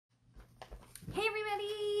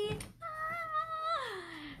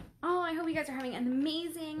you guys are having an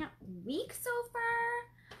amazing week so far.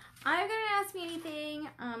 I'm gonna ask me anything.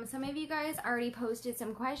 Some of you guys already posted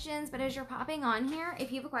some questions, but as you're popping on here, if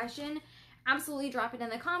you have a question, absolutely drop it in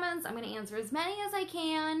the comments. I'm gonna answer as many as I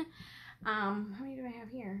can. How many do I have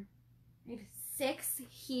here? I have 6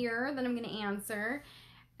 here that I'm gonna answer.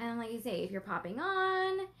 And like I say, if you're popping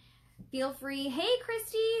on, feel free. Hey,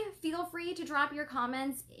 Christy, feel free to drop your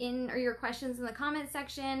comments in or your questions in the comment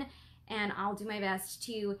section, and I'll do my best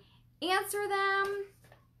to answer them.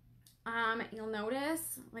 You'll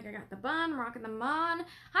notice, like I got the bun, rocking the bun.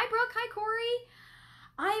 Hi, Brooke. Hi, Corey.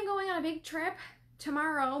 I am going on a big trip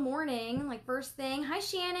tomorrow morning, like first thing. Hi,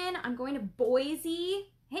 Shannon. I'm going to Boise.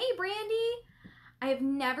 Hey, Brandy. I have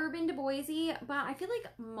never been to Boise, but I feel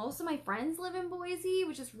like most of my friends live in Boise,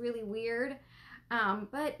 which is really weird.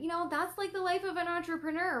 But you know, that's like the life of an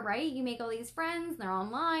entrepreneur, right? You make all these friends, they're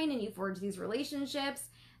online, and you forge these relationships.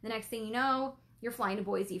 The next thing you know, you're flying to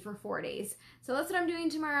Boise for 4 days. So that's what I'm doing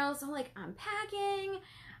tomorrow. So like, I'm packing.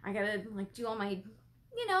 I gotta like do all my,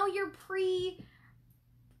 you know, your pre-trip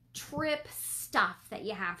stuff that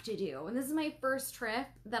you have to do. And this is my first trip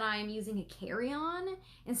that I'm using a carry-on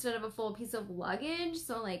instead of a full piece of luggage.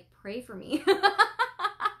 So like, pray for me.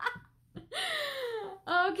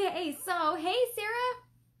 Okay, so hey, Sarah.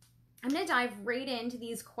 I'm gonna dive right into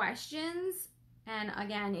these questions. And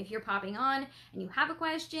again, if you're popping on and you have a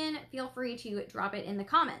question, feel free to drop it in the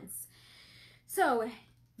comments. So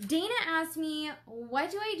Dana asked me, what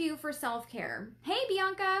do I do for self-care? Hey,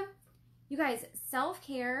 Bianca. You guys,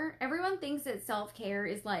 self-care, everyone thinks that self-care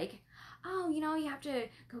is like, oh, you know, you have to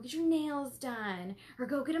go get your nails done or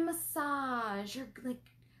go get a massage or like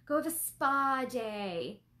go have a spa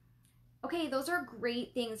day. Okay, those are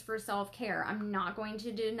great things for self-care. I'm not going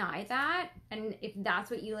to deny that. And if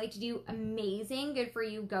that's what you like to do, amazing, good for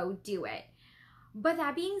you, go do it. But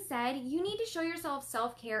that being said, you need to show yourself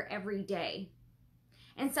self-care every day.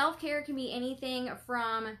 And self-care can be anything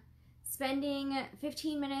from spending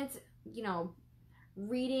 15 minutes, you know,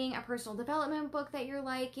 reading a personal development book that you're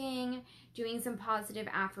liking, doing some positive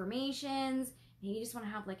affirmations. Maybe you just want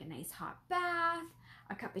to have like a nice hot bath,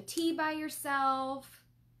 a cup of tea by yourself,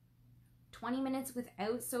 20 minutes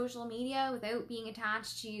without social media, without being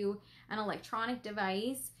attached to an electronic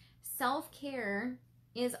device. Self-care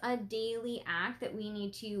is a daily act that we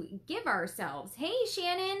need to give ourselves. Hey,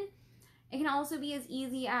 Shannon. It can also be as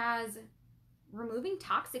easy as removing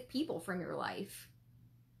toxic people from your life.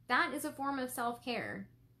 That is a form of self-care.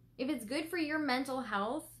 If it's good for your mental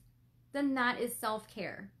health, then that is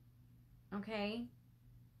self-care. Okay?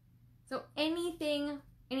 So anything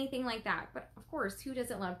like that. But of course, who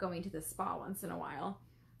doesn't love going to the spa once in a while?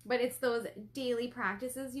 But it's those daily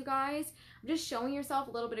practices, you guys. Just showing yourself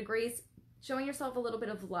a little bit of grace, showing yourself a little bit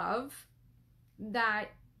of love that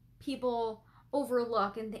people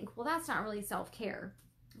overlook and think, well, that's not really self-care.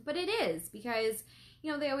 But it is, because, you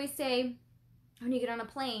know, they always say when you get on a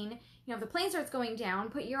plane, you know, if the plane starts going down,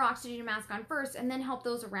 put your oxygen mask on first and then help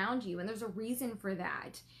those around you. And there's a reason for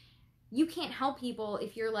that. You can't help people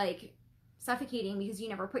if you're like suffocating because you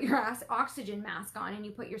never put your oxygen mask on and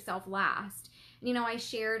you put yourself last. And, you know, I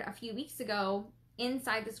shared a few weeks ago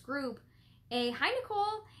inside this group hi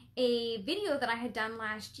Nicole, a video that I had done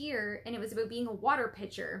last year, and it was about being a water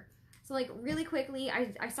pitcher. So like really quickly,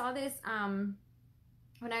 I saw this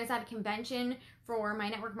when I was at a convention for my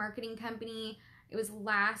network marketing company. It was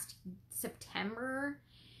last September.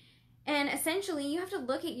 And essentially, you have to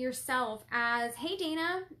look at yourself as, hey,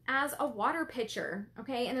 Dana, as a water pitcher,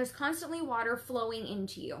 okay? And there's constantly water flowing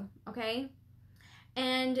into you, okay?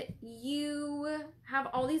 And you have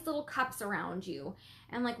all these little cups around you.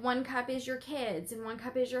 And like one cup is your kids, and one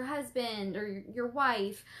cup is your husband or your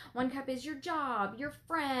wife. One cup is your job, your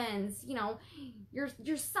friends, you know,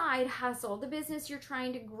 your side hustle, the business you're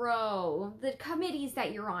trying to grow, the committees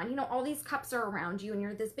that you're on. You know, all these cups are around you, and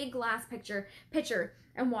you're this big glass pitcher,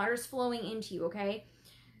 and water's flowing into you, okay?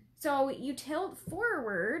 So you tilt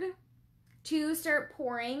forward to start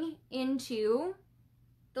pouring into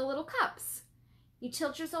the little cups. You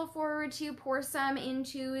tilt yourself forward to pour some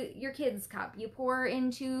into your kid's cup. You pour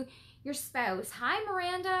into your spouse. Hi,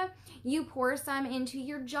 Miranda. You pour some into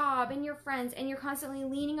your job and your friends, and you're constantly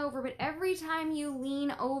leaning over. But every time you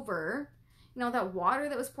lean over, you know, that water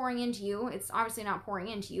that was pouring into you, it's obviously not pouring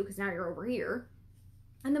into you because now you're over here.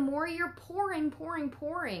 And the more you're pouring,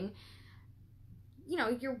 you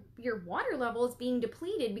know, your water level is being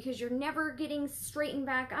depleted because you're never getting straightened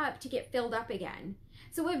back up to get filled up again.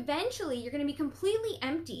 So eventually you're going to be completely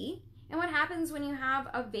empty. And what happens when you have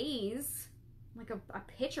a vase, like a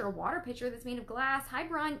pitcher, a water pitcher that's made of glass? Hi,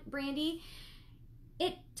 Brandy.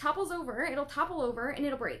 It topples over, it'll topple over and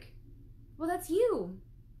it'll break. Well, that's you.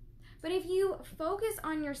 But if you focus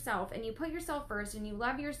on yourself and you put yourself first and you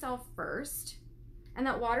love yourself first, and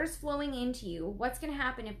that water's flowing into you, what's going to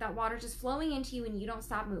happen if that water's just flowing into you and you don't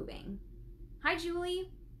stop moving? Hi,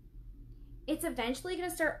 Julie. It's eventually going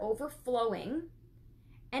to start overflowing,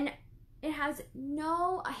 and it has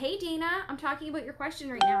no, hey, Dana, I'm talking about your question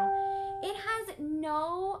right now. It has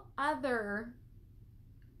no other,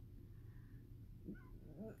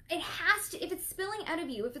 it has to, if it's spilling out of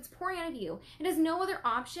you, if it's pouring out of you, it has no other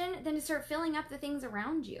option than to start filling up the things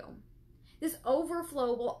around you. This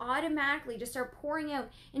overflow will automatically just start pouring out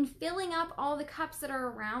and filling up all the cups that are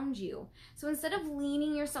around you. So instead of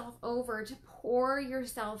leaning yourself over to pour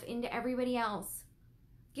yourself into everybody else,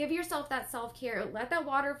 give yourself that self-care. Let that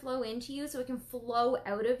water flow into you so it can flow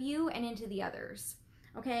out of you and into the others.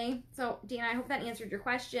 Okay? So, Dana, I hope that answered your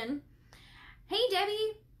question. Hey,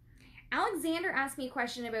 Debbie. Alexander asked me a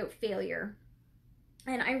question about failure,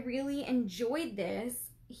 and I really enjoyed this.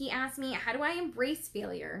 He asked me, how do I embrace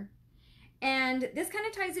failure? And this kind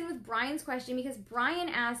of ties in with Brian's question, because Brian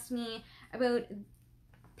asked me about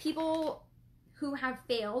people who have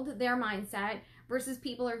failed, their mindset, versus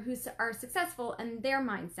people who are successful and their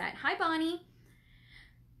mindset. Hi, Bonnie.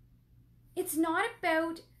 It's not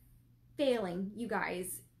about failing, you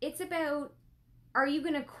guys. It's about, are you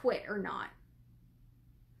going to quit or not?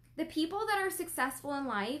 The people that are successful in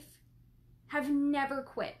life have never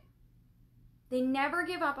quit. They never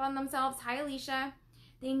give up on themselves. Hi, Alicia.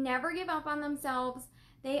 They never give up on themselves.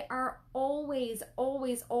 They are always,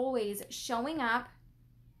 always, always showing up,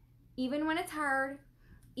 even when it's hard,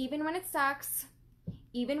 even when it sucks,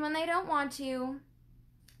 even when they don't want to.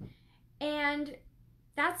 And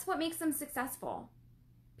that's what makes them successful.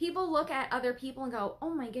 People look at other people and go,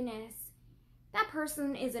 oh my goodness, that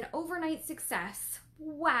person is an overnight success.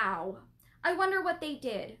 Wow. I wonder what they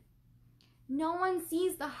did. No one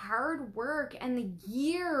sees the hard work and the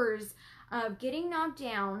years of getting knocked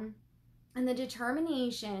down and the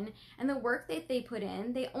determination and the work that they put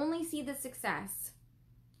in. They only see the success.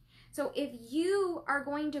 So if you are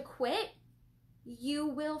going to quit, you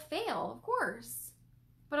will fail, of course.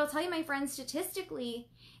 But I'll tell you, my friends, statistically,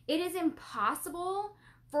 it is impossible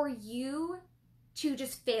for you to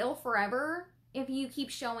just fail forever if you keep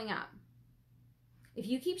showing up. If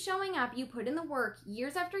you keep showing up, you put in the work,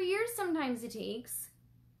 years after years sometimes it takes,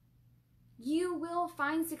 you will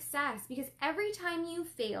find success, because every time you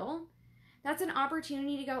fail, that's an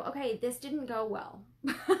opportunity to go, okay, this didn't go well.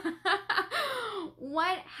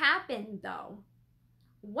 What happened though?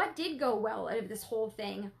 What did go well out of this whole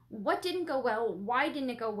thing? What didn't go well? Why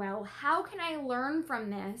didn't it go well? How can I learn from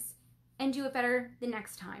this and do it better the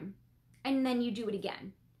next time? And then you do it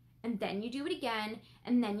again. And then you do it again.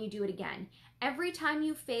 And then you do it again. Every time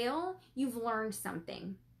you fail, you've learned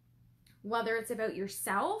something. Whether it's about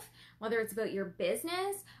yourself, whether it's about your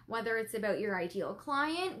business, whether it's about your ideal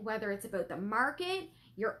client, whether it's about the market,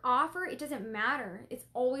 your offer, it doesn't matter. It's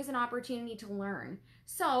always an opportunity to learn.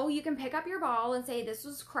 So you can pick up your ball and say, this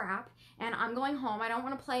was crap and I'm going home. I don't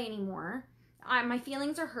want to play anymore. My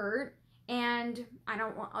feelings are hurt and I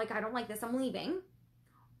don't like this. I'm leaving.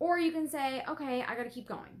 Or you can say, okay, I got to keep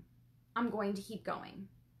going. I'm going to keep going.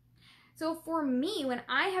 So for me, when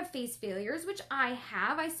I have faced failures, which I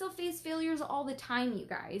still face failures all the time, you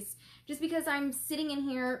guys. Just because I'm sitting in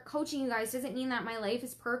here coaching you guys doesn't mean that my life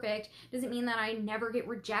is perfect. Doesn't mean that I never get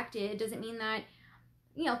rejected. Doesn't mean that,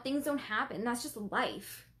 things don't happen. That's just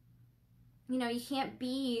life. You can't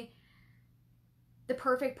be the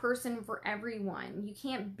perfect person for everyone. You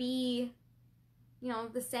can't be,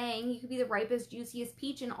 the saying, you could be the ripest, juiciest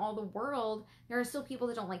peach in all the world. There are still people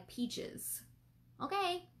that don't like peaches.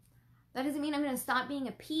 Okay. That doesn't mean I'm going to stop being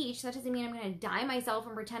a peach. That doesn't mean I'm going to dye myself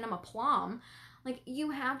and pretend I'm a plum.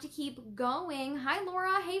 You have to keep going. Hi,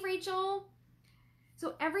 Laura. Hey, Rachel.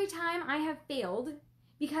 So every time I have failed,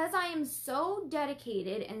 because I am so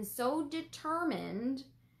dedicated and so determined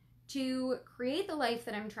to create the life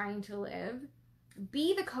that I'm trying to live,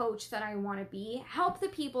 be the coach that I want to be, help the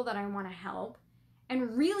people that I want to help,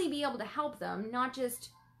 and really be able to help them, not just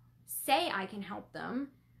say I can help them,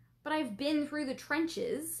 but I've been through the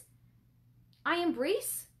trenches. I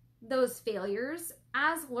embrace those failures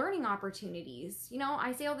as learning opportunities.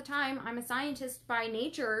 I say all the time, I'm a scientist by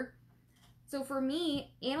nature. So for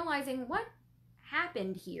me, analyzing what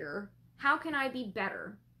happened here, how can I be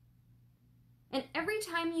better? And every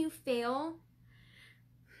time you fail,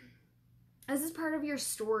 this is part of your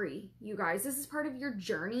story, you guys. This is part of your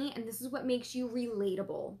journey, and this is what makes you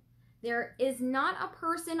relatable. There is not a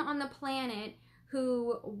person on the planet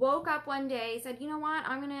who woke up one day, said, you know what,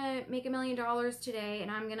 I'm going to make $1 million today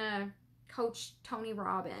and I'm going to coach Tony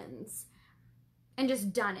Robbins, and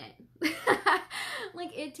just done it.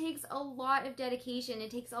 Like, it takes a lot of dedication.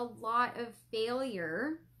 It takes a lot of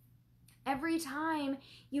failure. Every time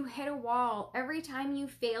you hit a wall, every time you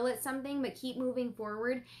fail at something but keep moving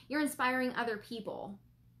forward, you're inspiring other people.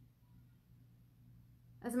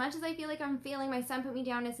 As much as I feel like I'm failing, my son put me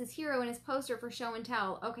down as his hero in his poster for show and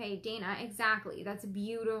tell. Okay, Dana, exactly. That's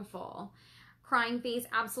beautiful. Crying face,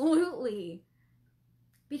 absolutely.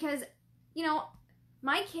 Because, you know,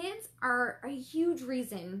 my kids are a huge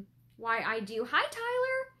reason why I do. Hi,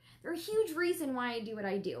 Tyler. They're a huge reason why I do what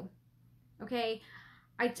I do. Okay?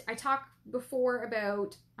 I talked before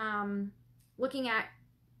about looking at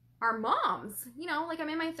our moms. You know, like, I'm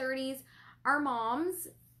in my 30s. Our moms,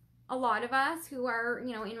 a lot of us who are,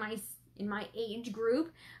 you know, in my age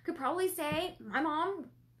group could probably say, my mom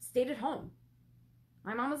stayed at home.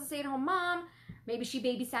 My mom was a stay-at-home mom. Maybe she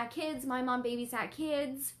babysat kids. My mom babysat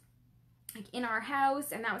kids, like, in our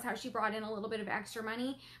house, and that was how she brought in a little bit of extra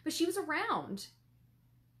money. But she was around.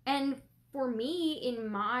 And for me, in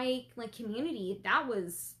my, like, community, that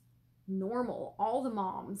was normal. All the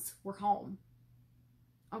moms were home.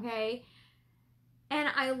 Okay? And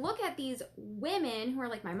I look at these women who are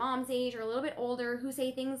like my mom's age or a little bit older who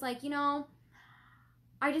say things like, you know,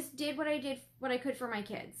 I just did what I could for my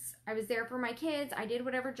kids. I was there for my kids. I did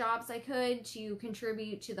whatever jobs I could to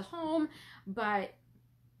contribute to the home, but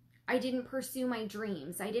I didn't pursue my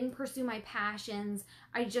dreams. I didn't pursue my passions.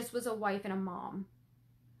 I just was a wife and a mom.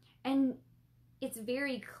 And it's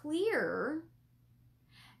very clear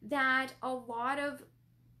that a lot of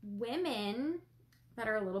women that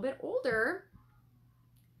are a little bit older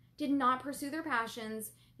did not pursue their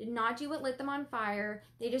passions, did not do what lit them on fire.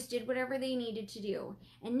 They just did whatever they needed to do.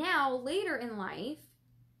 And now, later in life,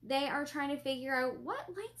 they are trying to figure out, what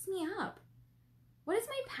lights me up? What is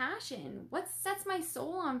my passion? What sets my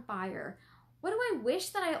soul on fire? What do I wish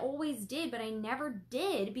that I always did, but I never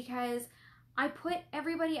did because I put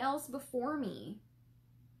everybody else before me?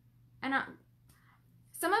 And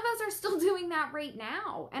some of us are still doing that right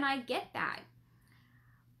now, and I get that.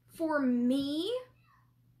 For me,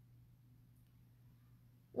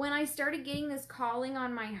 when I started getting this calling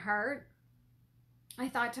on my heart, I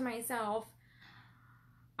thought to myself,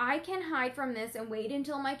 I can hide from this and wait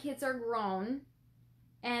until my kids are grown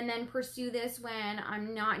and then pursue this when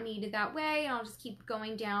I'm not needed that way. And I'll just keep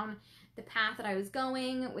going down the path that I was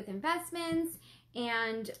going with investments,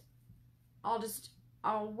 and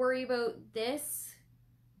I'll worry about this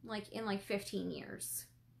like in like 15 years.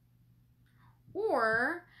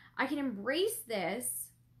 Or I can embrace this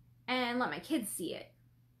and let my kids see it.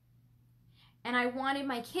 And I wanted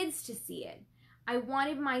my kids to see it. I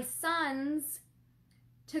wanted my sons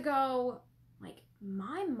to go, like,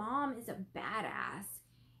 my mom is a badass.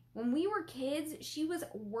 When we were kids, she was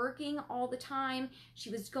working all the time.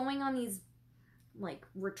 She was going on these, like,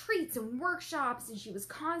 retreats and workshops, and she was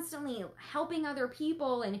constantly helping other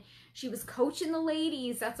people, and she was coaching the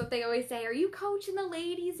ladies. That's what they always say. Are you coaching the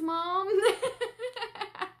ladies, Mom?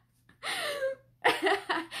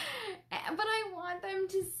 But I want them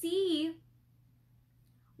to see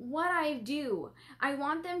what I do. I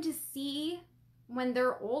want them to see, when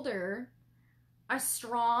they're older, a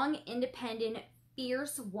strong, independent,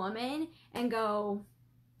 fierce woman and go,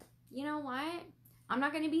 you know what? I'm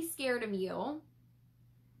not going to be scared of you.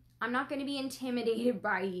 I'm not going to be intimidated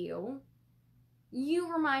by you.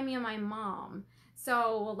 You remind me of my mom.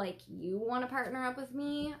 So, like, you want to partner up with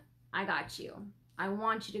me? I got you. I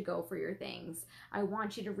want you to go for your things. I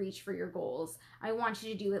want you to reach for your goals. I want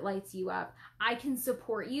you to do what lights you up. I can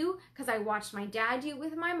support you because I watched my dad do it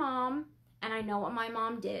with my mom, and I know what my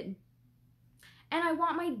mom did. And I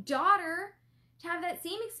want my daughter to have that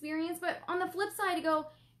same experience, but on the flip side, to go,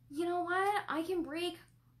 you know what? I can break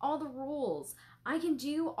all the rules. I can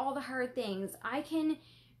do all the hard things. I can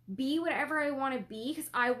be whatever I want to be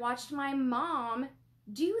because I watched my mom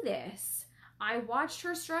do this. I watched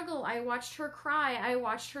her struggle. I watched her cry. I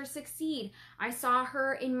watched her succeed. I saw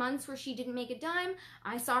her in months where she didn't make a dime.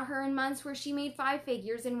 I saw her in months where she made 5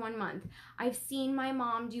 figures in 1 month. I've seen my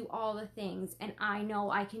mom do all the things, and I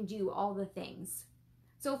know I can do all the things.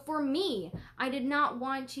 So for me, I did not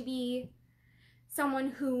want to be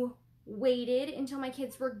someone who waited until my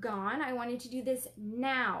kids were gone. I wanted to do this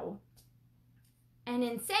now. And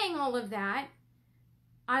in saying all of that,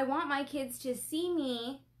 I want my kids to see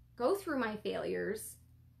me go through my failures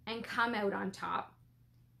and come out on top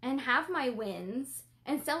and have my wins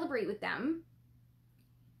and celebrate with them,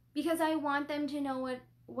 because I want them to know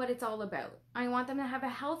what it's all about. I want them to have a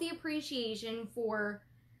healthy appreciation for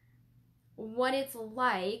what it's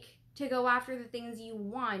like to go after the things you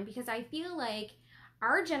want, because I feel like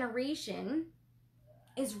our generation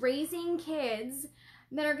is raising kids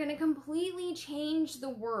that are going to completely change the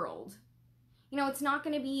world. You know, it's not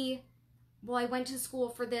going to be, well, I went to school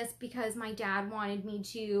for this because my dad wanted me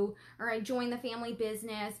to, or I joined the family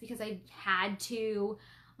business because I had to.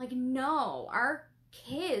 Like, no, our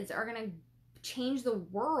kids are going to change the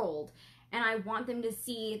world, and I want them to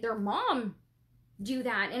see their mom do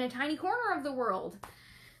that in a tiny corner of the world.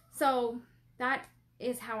 So that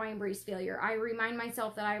is how I embrace failure. I remind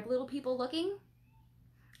myself that I have little people looking,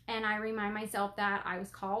 and I remind myself that I was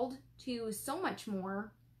called to so much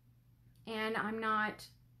more, and I'm not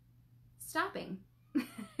stopping.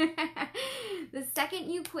 The second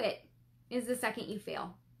you quit is the second you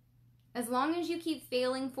fail. As long as you keep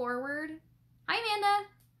failing forward, hi Amanda,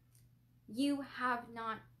 you have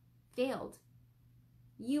not failed.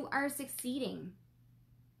 You are succeeding.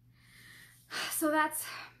 So that's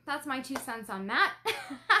my 2 cents on that.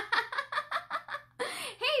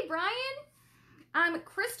 Hey Brian,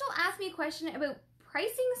 Crystal asked me a question about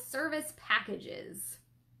pricing service packages.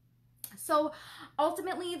 So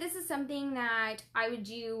ultimately, this is something that I would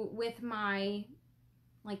do with my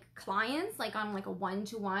clients, on a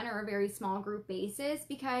one-to-one or a very small group basis,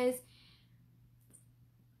 because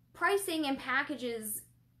pricing and packages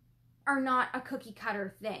are not a cookie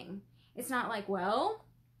cutter thing. It's not like, well,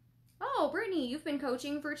 oh, Brittany, you've been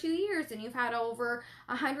coaching for 2 years and you've had over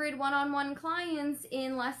 100 one-on-one clients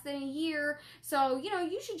in less than a year, so,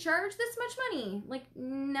 you should charge this much money. Like,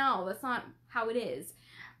 no, that's not how it is.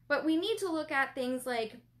 But we need to look at things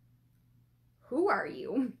like, who are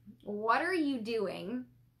you? What are you doing?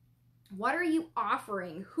 What are you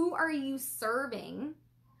offering? Who are you serving?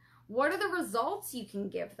 What are the results you can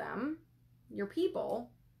give them, your people?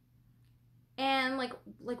 And like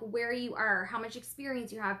where you are, how much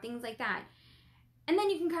experience you have, things like that. And then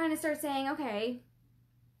you can kind of start saying, okay,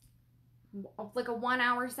 like a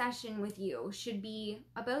 1-hour session with you should be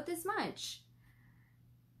about this much.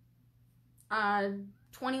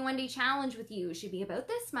 21-day challenge with you should be about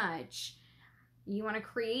this much. You want to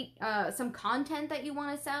create some content that you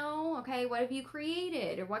want to sell. Okay, what have you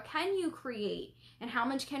created? Or what can you create? And how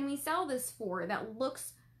much can we sell this for that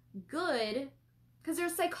looks good? Because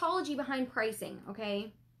there's psychology behind pricing,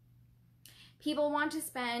 okay? People want to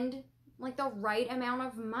spend the right amount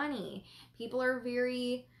of money. People are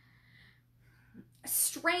very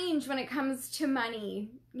strange when it comes to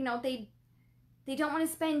money. They don't want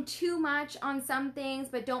to spend too much on some things,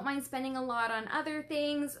 but don't mind spending a lot on other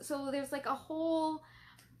things. So there's a whole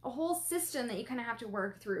system that you kind of have to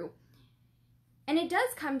work through. And it does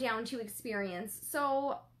come down to experience.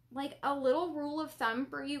 So a little rule of thumb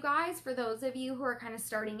for you guys, for those of you who are kind of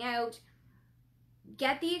starting out,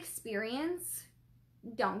 get the experience.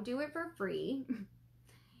 Don't do it for free.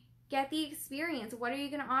 Get the experience. What are you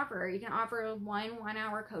going to offer? Are you going to offer a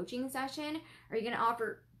 1-hour coaching session? Are you going to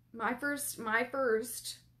offer... My first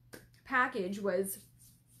package was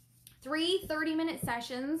 3 30-minute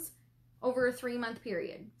sessions over a 3-month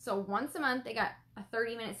period. So once a month, they got a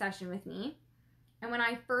 30-minute session with me. And when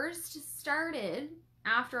I first started,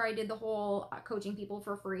 after I did the whole coaching people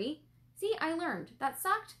for free, see, I learned. That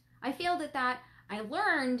sucked. I failed at that. I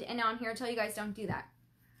learned, and now I'm here to tell you guys don't do that.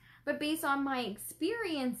 But based on my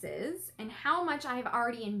experiences and how much I have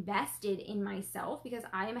already invested in myself, because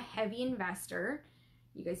I am a heavy investor,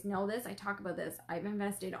 you guys know this, I talk about this, I've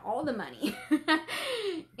invested all the money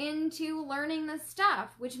into learning this stuff,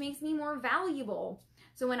 which makes me more valuable.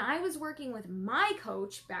 So when I was working with my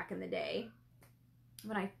coach back in the day,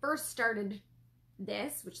 when I first started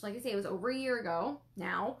this, which like I say was over a year ago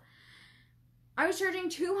now, I was charging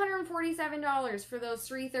 $247 for those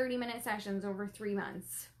 3 30-minute sessions over 3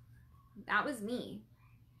 months. That was me.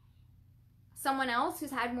 Someone else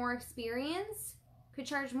who's had more experience could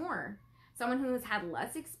charge more. Someone who has had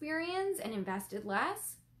less experience and invested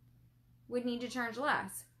less would need to charge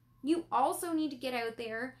less. You also need to get out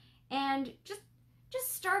there and just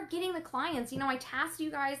start getting the clients. I tasked you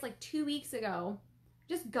guys 2 weeks ago.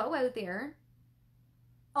 Just go out there,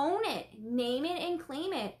 own it, name it and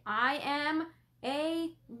claim it. I am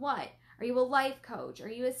a what? Are you a life coach? Are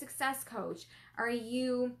you a success coach? Are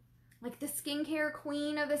you the skincare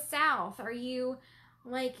queen of the South? Are you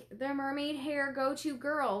the mermaid hair go-to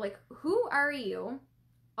girl? Who are you?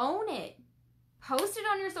 Own it. Post it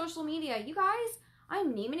on your social media. You guys,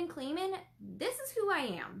 I'm naming and claiming, this is who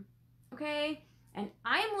I am, okay? And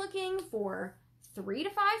I'm looking for 3 to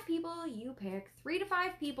 5 people, you pick 3 to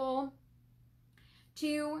 5 people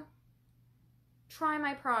to try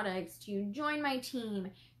my products, to join my team,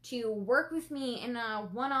 to work with me in a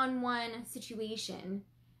one-on-one situation.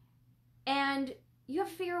 And you have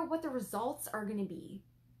to figure out what the results are going to be.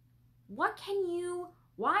 Why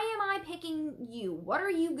am I picking you? What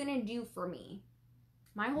are you going to do for me?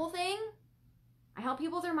 My whole thing, I help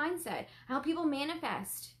people with their mindset. I help people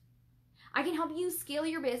manifest. I can help you scale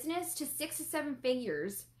your business to 6 to 7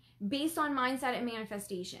 figures based on mindset and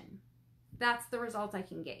manifestation. That's the results I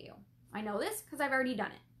can get you. I know this because I've already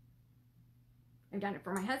done it. I've done it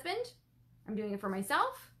for my husband. I'm doing it for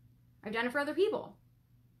myself. I've done it for other people.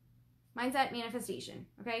 Mindset, manifestation,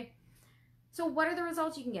 okay? So what are the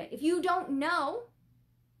results you can get? If you don't know,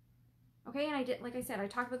 okay, and like I said, I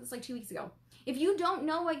talked about this like 2 weeks ago. If you don't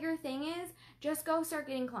know what your thing is, just go start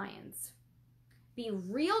getting clients. Be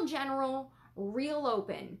real general, real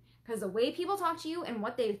open, because the way people talk to you and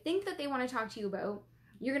what they think that they want to talk to you about,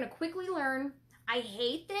 you're going to quickly learn, I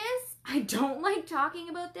hate this. I don't like talking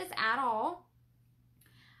about this at all.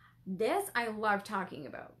 This I love talking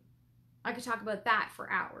about. I could talk about that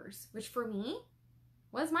for hours, which for me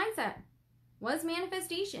was mindset, was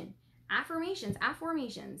manifestation,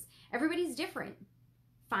 affirmations. Everybody's different.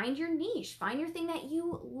 Find your niche, find your thing that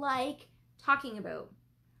you like talking about.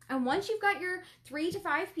 And once you've got your 3 to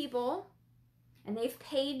 5 people and they've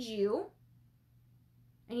paid you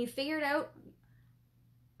and you figured out,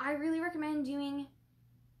 I really recommend doing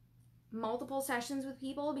multiple sessions with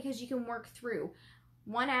people because you can work through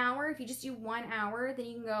 1 hour. If you just do 1 hour, then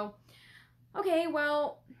you can go, okay,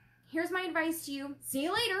 well, here's my advice to you. See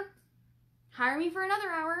you later. Hire me for another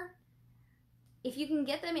hour. If you can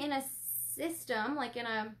get them in a system, like in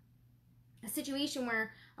a situation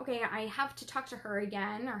where, okay, I have to talk to her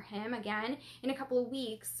again or him again in a couple of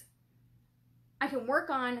weeks, I can work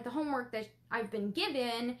on the homework that I've been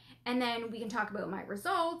given, and then we can talk about my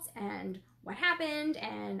results and what happened,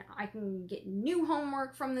 and I can get new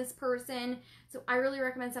homework from this person. So I really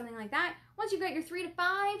recommend something like that. Once you've got your 3 to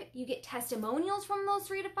 5, you get testimonials from those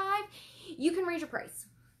 3 to 5, you can raise your price.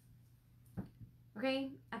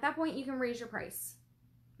 Okay? At that point, you can raise your price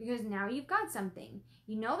because now you've got something.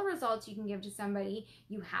 You know the results you can give to somebody.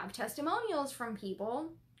 You have testimonials from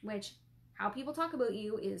people, which how people talk about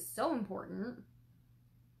you is so important.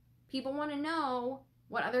 People want to know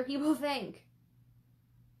what other people think.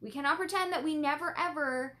 We cannot pretend that we never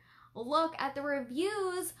ever look at the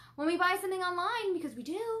reviews when we buy something online, because we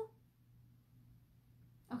do.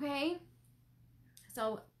 Okay?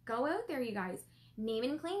 So go out there, you guys. Name it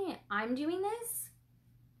and claim it. I'm doing this.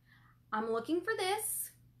 I'm looking for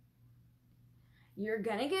this. You're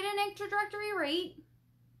gonna get an introductory rate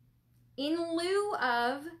in lieu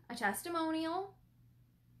of a testimonial,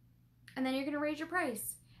 and then you're gonna raise your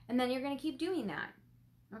price, and then you're gonna keep doing that.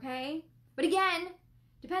 Okay? But again,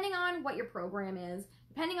 depending on what your program is,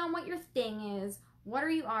 depending on what your thing is, what are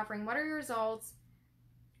you offering, what are your results,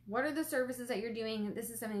 what are the services that you're doing, this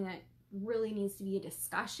is something that really needs to be a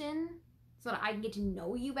discussion so that I can get to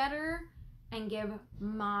know you better and give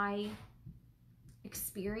my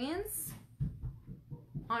experience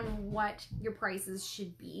on what your prices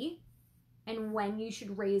should be and when you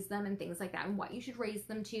should raise them and things like that, and what you should raise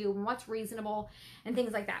them to and what's reasonable and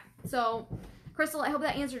things like that. So, Crystal, I hope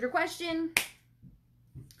that answered your question.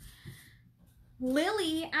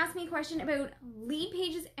 Lily asked me a question about lead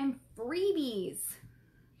pages and freebies.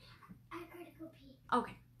 I gotta go pee.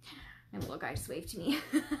 Okay. My little guy just waved to me.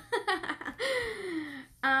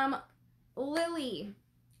 Lily,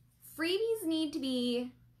 freebies need to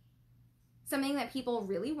be something that people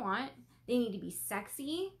really want. They need to be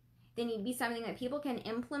sexy. They need to be something that people can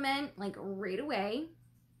implement like right away.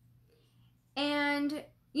 And,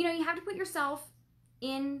 you know, you have to put yourself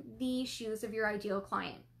in the shoes of your ideal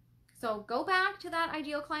client. So go back to that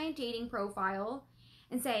ideal client dating profile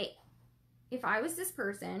and say, if I was this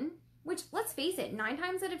person, which let's face it, 9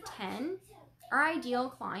 times out of 10, our ideal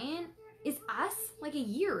client is us like a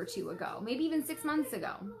year or 2 ago, maybe even 6 months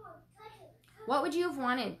ago. What would you have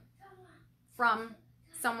wanted from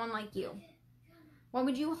someone like you? What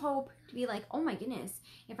would you hope to be like, oh my goodness,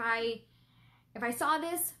 if I saw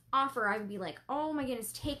this offer, I would be like, oh my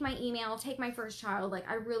goodness, take my email, take my first child. Like,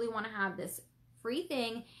 I really want to have this free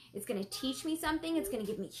thing. It's going to teach me something. It's going to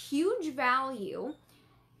give me huge value.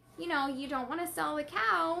 You know, you don't want to sell the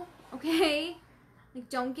cow, okay? Like,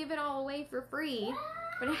 don't give it all away for free,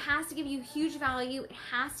 but it has to give you huge value. It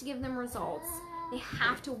has to give them results. They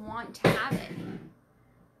have to want to have it.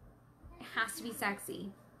 It has to be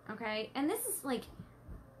sexy, okay? And this is like,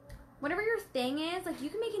 whatever your thing is, like, you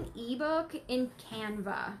can make an ebook in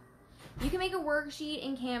Canva. You can make a worksheet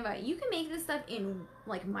in Canva. You can make this stuff in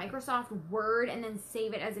like Microsoft Word and then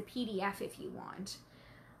save it as a PDF if you want.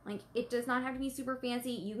 Like, it does not have to be super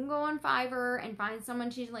fancy. You can go on Fiverr and find someone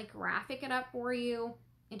to like graphic it up for you.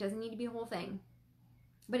 It doesn't need to be a whole thing,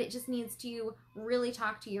 but it just needs to really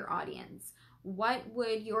talk to your audience. What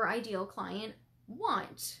would your ideal client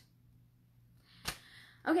want?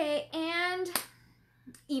 Okay, and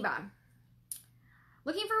Eva,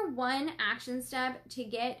 looking for one action step to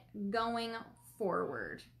get going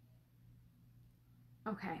forward.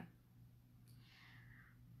 Okay.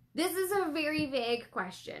 This is a very vague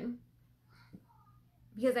question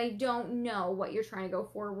because I don't know what you're trying to go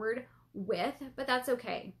forward with, but that's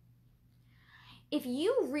okay. If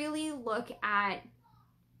you really look at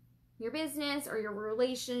your business or your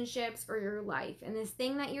relationships or your life and this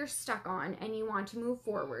thing that you're stuck on and you want to move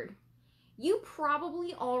forward, you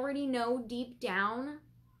probably already know deep down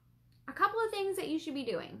a couple of things that you should be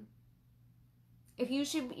doing. If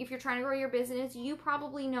you're trying to grow your business, you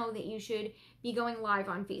probably know that you should be going live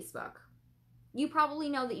on Facebook. You probably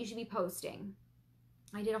know that you should be posting.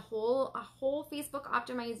 I did a whole Facebook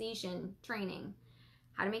optimization training.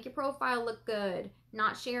 How to make your profile look good,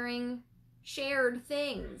 not sharing shared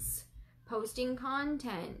things, posting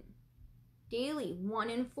content daily, 1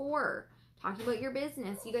 in 4, talking about your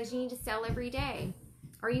business. You guys need to sell every day.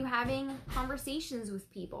 Are you having conversations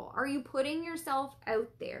with people? Are you putting yourself out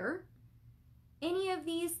there? Any of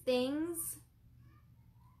these things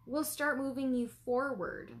will start moving you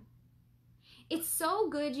forward. It's so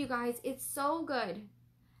good, you guys. It's so good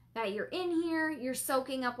that you're in here, you're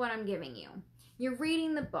soaking up what I'm giving you. You're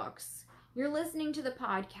reading the books, you're listening to the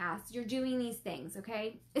podcast, you're doing these things,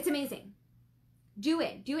 okay? It's amazing. Do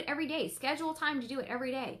it. Do it every day. Schedule time to do it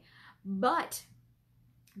every day. But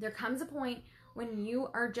there comes a point when you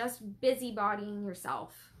are just busybodying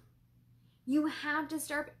yourself. You have to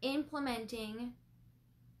start implementing.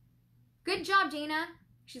 Good job, Dana.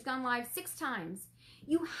 She's gone live 6 times.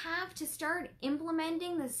 You have to start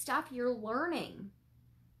implementing the stuff you're learning.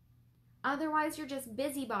 Otherwise, you're just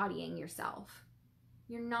busybodying yourself.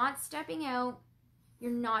 You're not stepping out.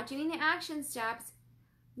 You're not doing the action steps.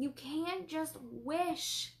 You can't just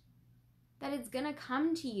wish that it's going to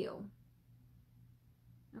come to you.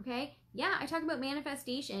 Okay? Yeah, I talk about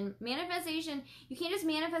manifestation. Manifestation, you can't just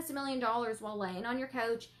manifest $1 million while laying on your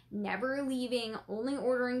couch, never leaving, only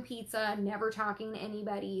ordering pizza, never talking to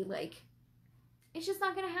anybody. Like, it's just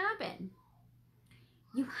not going to happen.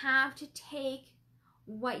 You have to take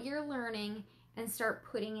what you're learning and start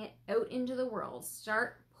putting it out into the world.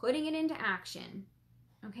 Start putting it into action.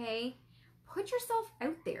 Okay? Put yourself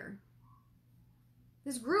out there.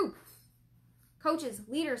 This group, coaches,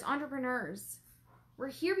 leaders, entrepreneurs, we're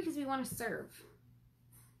here because we want to serve.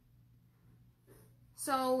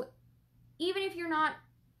 So even if you're not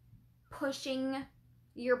pushing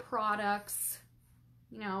your products,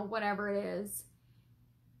 you know, whatever it is,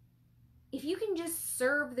 if you can just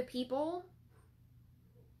serve the people,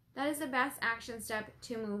 that is the best action step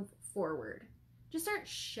to move forward. Just start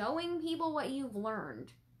showing people what you've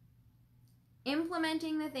learned.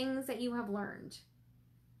 Implementing the things that you have learned.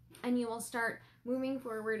 And you will start moving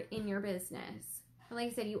forward in your business. But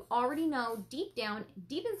like I said, you already know deep down,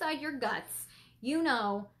 deep inside your guts, you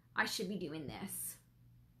know, I should be doing this.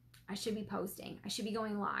 I should be posting. I should be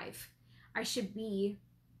going live. I should be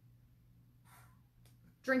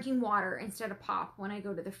drinking water instead of pop when I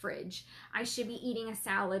go to the fridge. I should be eating a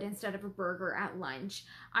salad instead of a burger at lunch.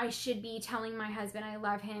 I should be telling my husband I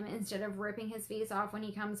love him instead of ripping his face off when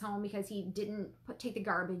he comes home because he didn't take the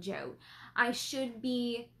garbage out. I should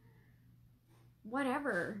be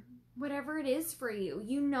whatever it is for you.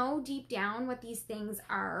 You know deep down what these things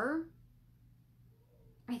are.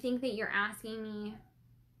 I think that you're asking me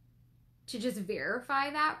to just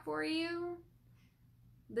verify that for you.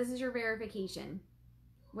 This is your verification.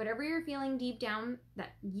 Whatever you're feeling deep down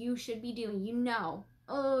that you should be doing, you know,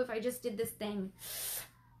 oh, if I just did this thing.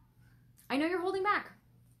 I know you're holding back.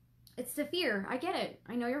 It's the fear. I get it.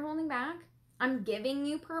 I know you're holding back. I'm giving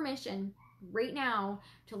you permission right now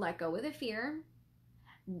to let go of the fear.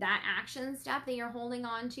 That action step that you're holding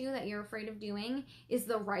on to, that you're afraid of doing, is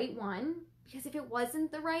the right one. Because if it wasn't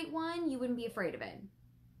the right one, you wouldn't be afraid of it.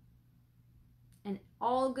 And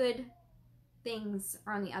all good things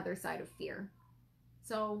are on the other side of fear.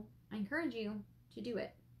 So I encourage you to do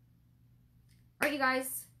it. All right, you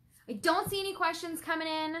guys. I don't see any questions coming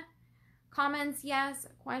in. Comments, yes.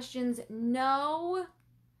 Questions, no.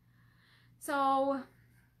 So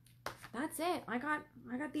that's it. I got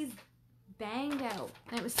these banged out.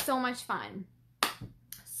 And it was so much fun.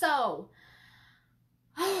 So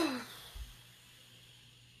I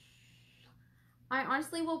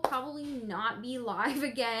honestly will probably not be live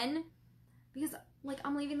again because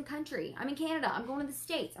I'm leaving the country. I'm in Canada. I'm going to the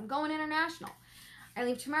States. I'm going international. I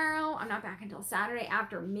leave tomorrow. I'm not back until Saturday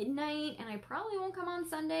after midnight, and I probably won't come on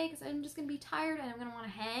Sunday because I'm just going to be tired and I'm going to want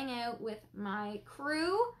to hang out with my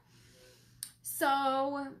crew.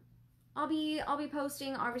 So I'll be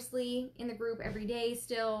posting obviously in the group every day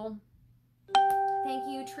still. Thank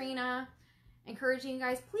you, Trina. encouraging you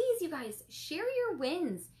guys, please, you guys, share your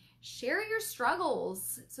wins, share your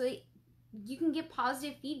struggles so that you can get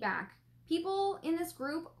positive feedback. People in this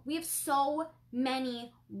group, we have so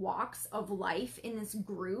many walks of life in this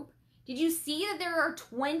group. Did you see that there are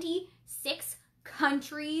 26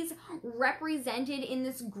 countries represented in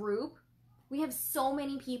this group? We have so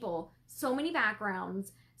many people, so many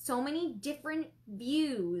backgrounds, so many different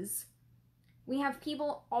views. We have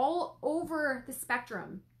people all over the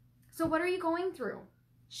spectrum. So what are you going through?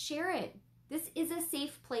 Share it. This is a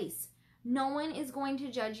safe place. No one is going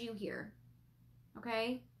to judge you here.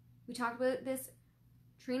 Okay? We talked about this.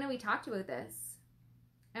 Trina, we talked about this.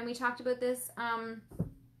 And we talked about this.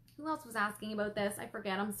 Who else was asking about this? I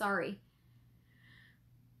forget. I'm sorry.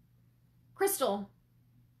 Crystal.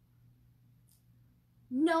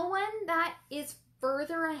 No one that is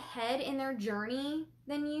further ahead in their journey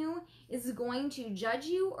than you is going to judge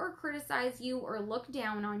you or criticize you or look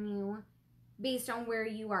down on you based on where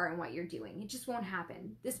you are and what you're doing. It just won't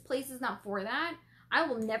happen. This place is not for that. I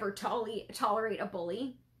will never tolerate a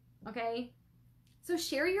bully. Okay? So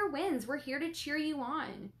share your wins. We're here to cheer you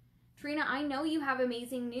on. Trina, I know you have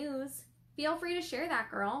amazing news. Feel free to share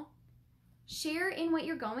that, girl. Share in what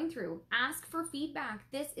you're going through. Ask for feedback.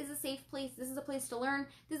 This is a safe place. This is a place to learn.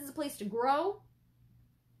 This is a place to grow.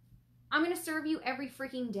 I'm going to serve you every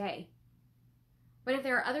freaking day. But if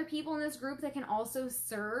there are other people in this group that can also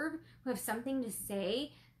serve, who have something to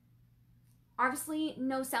say, obviously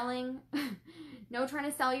no selling, no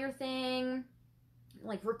trying to sell your thing,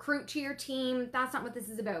 like recruit to your team. That's not what this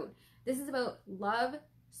is about. This is about love,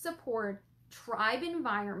 support, tribe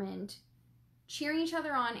environment, cheering each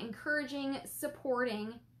other on, encouraging,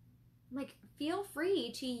 supporting. Like, feel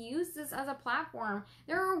free to use this as a platform.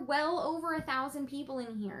 There are well over 1,000 people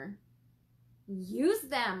in here. Use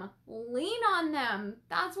them. Lean on them.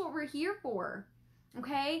 That's what we're here for.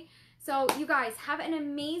 Okay? So, you guys, have an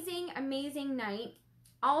amazing, amazing night.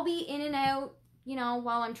 I'll be in and out, you know,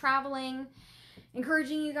 while I'm traveling,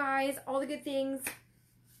 encouraging you guys, all the good things.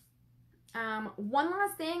 One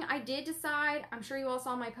last thing, I did decide, I'm sure you all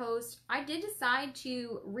saw my post, I did decide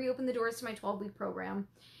to reopen the doors to my 12-week program.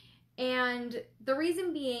 And the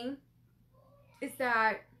reason being is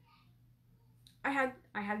that I had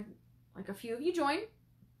like a few of you join,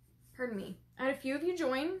 pardon me, I had a few of you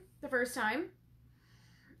join the first time,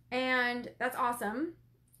 and that's awesome.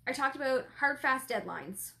 I talked about hard, fast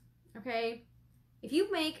deadlines, okay? If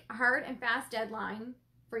you make a hard and fast deadline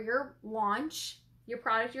for your launch, your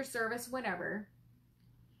product, your service, whatever,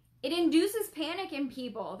 it induces panic in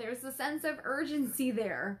people. There's a sense of urgency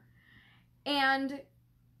there. And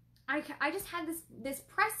I just had this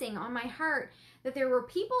pressing on my heart that there were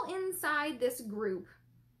people inside this group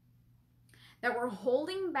that were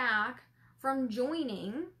holding back from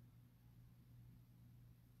joining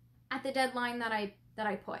at the deadline that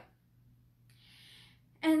I put.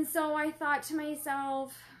 And so I thought to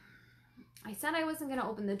myself, I said I wasn't going to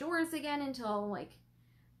open the doors again until like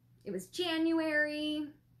it was January.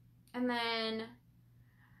 And then,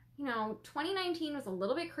 you know, 2019 was a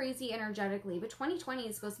little bit crazy energetically, but 2020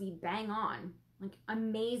 is supposed to be bang on, like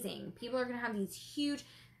amazing. People are going to have these huge,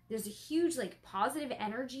 there's a huge like positive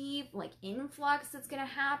energy, like influx that's going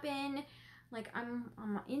to happen. Like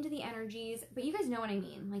I'm into the energies, but you guys know what I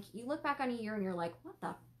mean. Like you look back on a year and you're like, what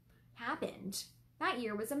the happened? That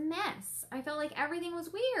year was a mess. I felt like everything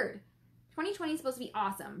was weird. 2020 is supposed to be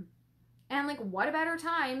awesome. And like, what a better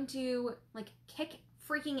time to like kick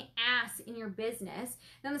freaking ass in your business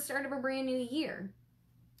than the start of a brand new year.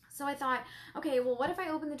 So I thought, okay, well, what if I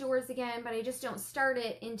open the doors again, but I just don't start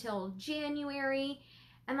it until January?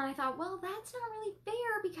 And then I thought, well, that's not really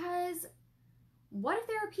fair, because what if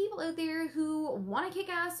there are people out there who want to kick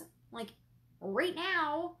ass like right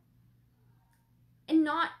now and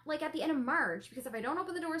not like at the end of March? Because if I don't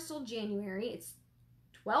open the doors till January, it's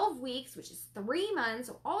 12 weeks, which is 3 months,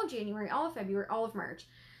 so all of January, all of February, all of March.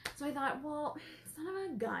 So I thought, well, son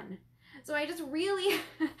of a gun. So I just really,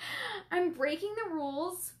 I'm breaking the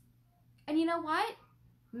rules. And you know what?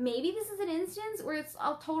 Maybe this is an instance where it's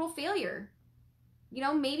a total failure. You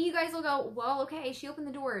know, maybe you guys will go, well, okay, she opened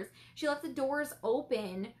the doors. She left the doors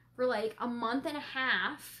open for like a month and a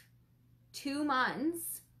half, 2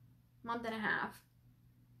 months, month and a half.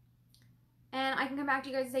 And I can come back to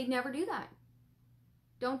you guys and say, never do that.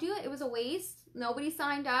 Don't do it. It was a waste. Nobody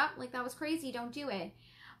signed up. Like, that was crazy. Don't do it.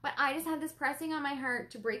 But I just had this pressing on my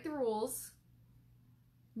heart to break the rules.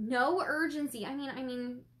 No urgency. I mean, I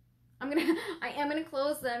am gonna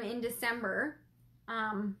close them in December,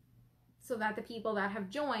 so that the people that have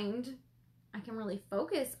joined, I can really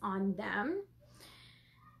focus on them.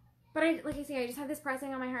 But like I say, I just had this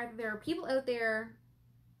pressing on my heart that there are people out there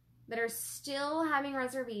that are still having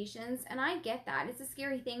reservations, and I get that. It's a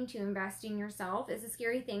scary thing to invest in yourself. It's a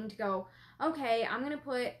scary thing to go, okay, I'm going to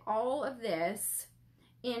put all of this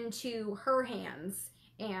into her hands,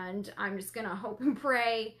 and I'm just going to hope and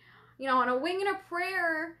pray, you know, on a wing and a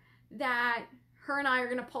prayer that her and I are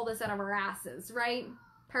going to pull this out of our asses, right?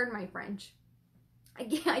 Pardon my French. I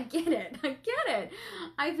get it. I get it.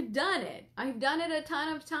 I've done it. I've done it a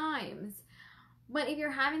ton of times. But if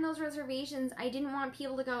you're having those reservations, I didn't want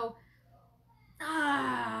people to go,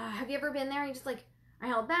 have you ever been there? You just like, I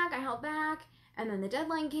held back, and then the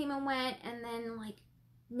deadline came and went, and then like,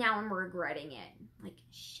 now I'm regretting it. Like,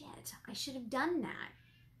 shit, I should have done that.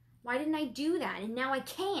 Why didn't I do that? And now I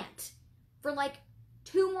can't for like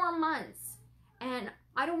 2 more months. And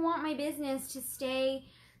I don't want my business to stay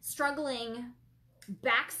struggling,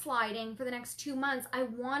 backsliding for the next 2 months. I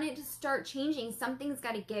want it to start changing. Something's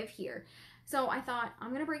got to give here. So I thought, I'm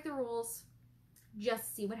going to break the rules,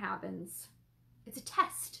 just see what happens. It's a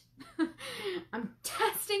test. I'm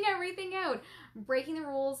testing everything out. I'm breaking the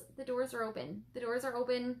rules. The doors are open. The doors are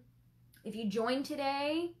open. If you join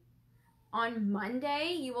today, on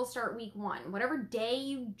Monday, you will start week 1. Whatever day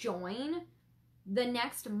you join, the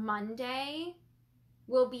next Monday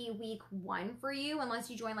will be week 1 for you, unless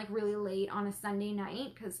you join like really late on a Sunday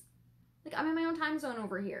night, because like I'm in my own time zone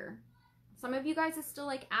over here. Some of you guys is still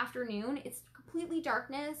like afternoon. It's completely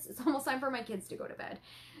darkness. It's almost time for my kids to go to bed.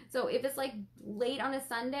 So if it's like late on a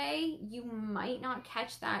Sunday, you might not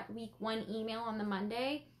catch that week 1 email on the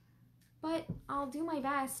Monday, but I'll do my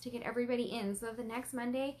best to get everybody in so that the next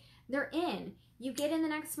Monday they're in. You get in the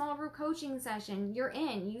next small group coaching session, you're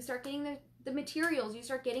in. You start getting the materials, you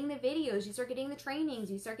start getting the videos, you start getting the trainings,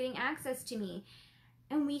 you start getting access to me,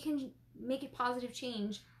 and we can make a positive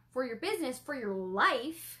change for your business, for your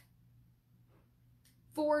life,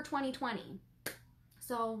 for 2020.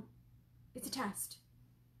 So it's a test.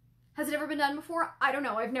 Has it ever been done before? I don't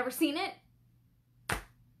know. I've never seen it.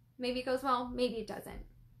 Maybe it goes well. Maybe it doesn't.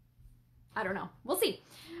 I don't know. We'll see.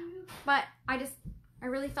 But I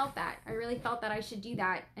really felt that. I really felt that I should do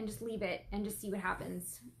that and just leave it and just see what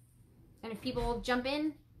happens. And if people jump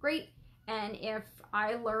in, great. And if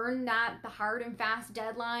I learn that the hard and fast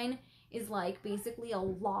deadline is like basically a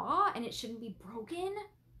law and it shouldn't be broken,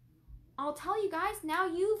 I'll tell you guys, now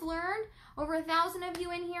you've learned. Over 1,000 of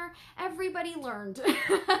you in here, everybody learned. All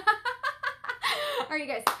right, you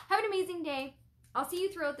guys, have an amazing day. I'll see you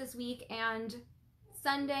throughout this week, and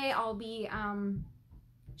Sunday I'll be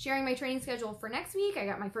sharing my training schedule for next week. I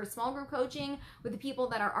got my first small group coaching with the people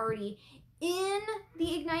that are already in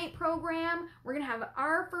the Ignite program. We're gonna have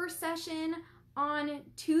our first session on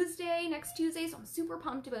Tuesday, next Tuesday, so I'm super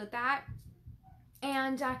pumped about that.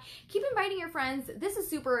 And keep inviting your friends. This is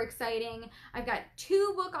super exciting. I've got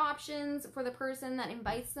 2 book options for the person that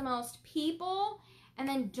invites the most people. And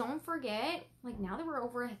then don't forget, like now that we're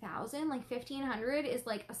over 1,000, like 1,500 is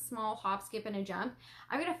like a small hop, skip, and a jump.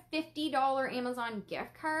 I've got a $50 Amazon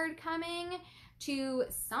gift card coming to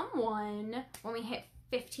someone when we hit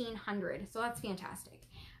 1,500. So that's fantastic.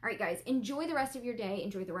 All right, guys, enjoy the rest of your day.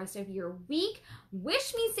 Enjoy the rest of your week.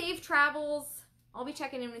 Wish me safe travels. I'll be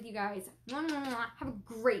checking in with you guys. Have a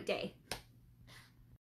great day.